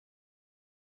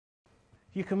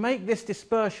you can make this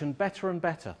dispersion better and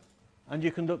better, and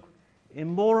you can look in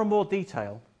more and more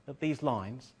detail at these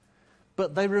lines,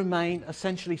 but they remain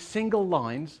essentially single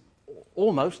lines,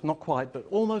 almost, not quite, but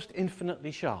almost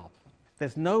infinitely sharp.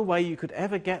 There's no way you could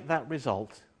ever get that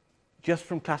result just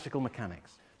from classical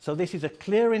mechanics. So this is a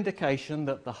clear indication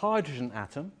that the hydrogen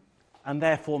atom, and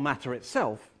therefore matter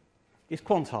itself, is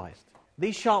quantized.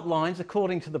 These sharp lines,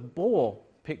 according to the Bohr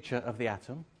picture of the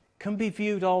atom, can be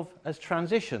viewed as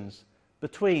transitions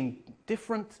between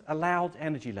different allowed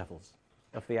energy levels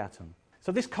of the atom.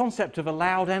 So this concept of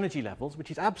allowed energy levels, which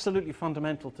is absolutely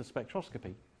fundamental to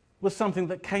spectroscopy, was something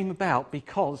that came about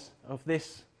because of the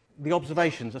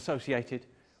observations associated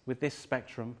with this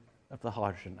spectrum of the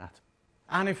hydrogen atom.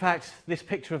 And in fact, this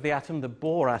picture of the atom, the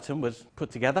Bohr atom, was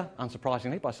put together,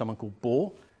 unsurprisingly, by someone called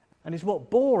Bohr. And what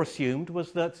Bohr assumed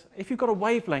was that if you've got a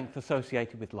wavelength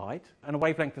associated with light and a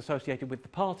wavelength associated with the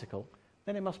particle,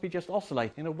 then it must be just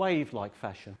oscillating in a wave-like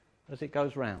fashion as it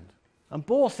goes round. And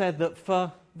Bohr said that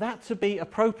for that to be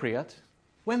appropriate,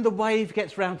 when the wave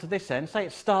gets round to this end, say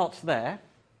it starts there,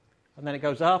 and then it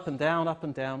goes up and down,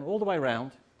 all the way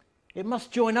round, it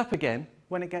must join up again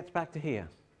when it gets back to here,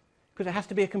 because it has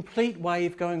to be a complete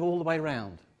wave going all the way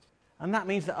round. And that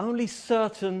means that only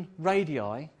certain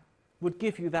radii would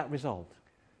give you that result.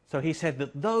 So he said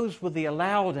that those were the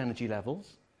allowed energy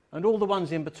levels, and all the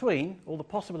ones in between, all the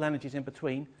possible energies in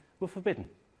between, were forbidden.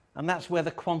 And that's where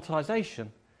the quantization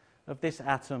of this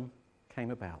atom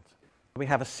came about. We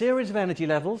have a series of energy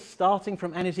levels starting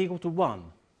from n is equal to 1.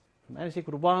 From n is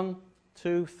equal to 1,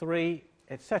 2, 3,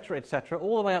 etc.,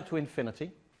 all the way up to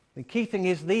infinity. The key thing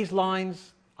is these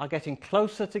lines are getting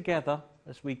closer together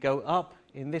as we go up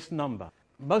in this number.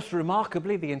 Most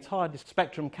remarkably, the entire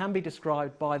spectrum can be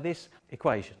described by this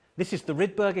equation. This is the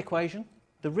Rydberg equation.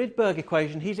 The Rydberg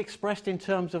equation, he's expressed in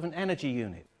terms of an energy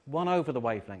unit, 1 over the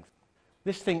wavelength.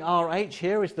 This thing RH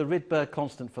here is the Rydberg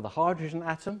constant for the hydrogen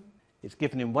atom. It's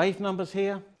given in wave numbers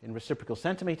here, in reciprocal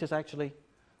centimetres actually,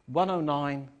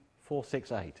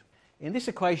 109,468. In this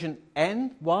equation,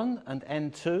 n1 and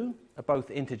n2 are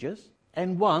both integers.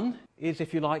 n1 is,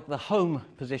 if you like, the home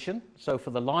position. So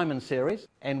for the Lyman series,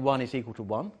 n1 is equal to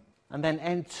 1. And then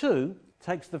n2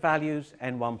 takes the values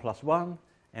n1 plus 1,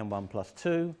 n1 plus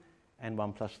 2,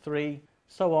 n1 plus 3,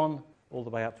 so on, all the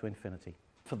way up to infinity.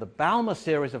 For the Balmer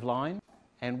series of lines,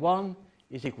 n1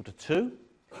 is equal to 2,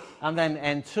 and then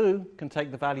n2 can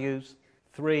take the values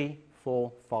 3,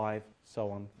 4, 5, so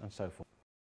on and so forth.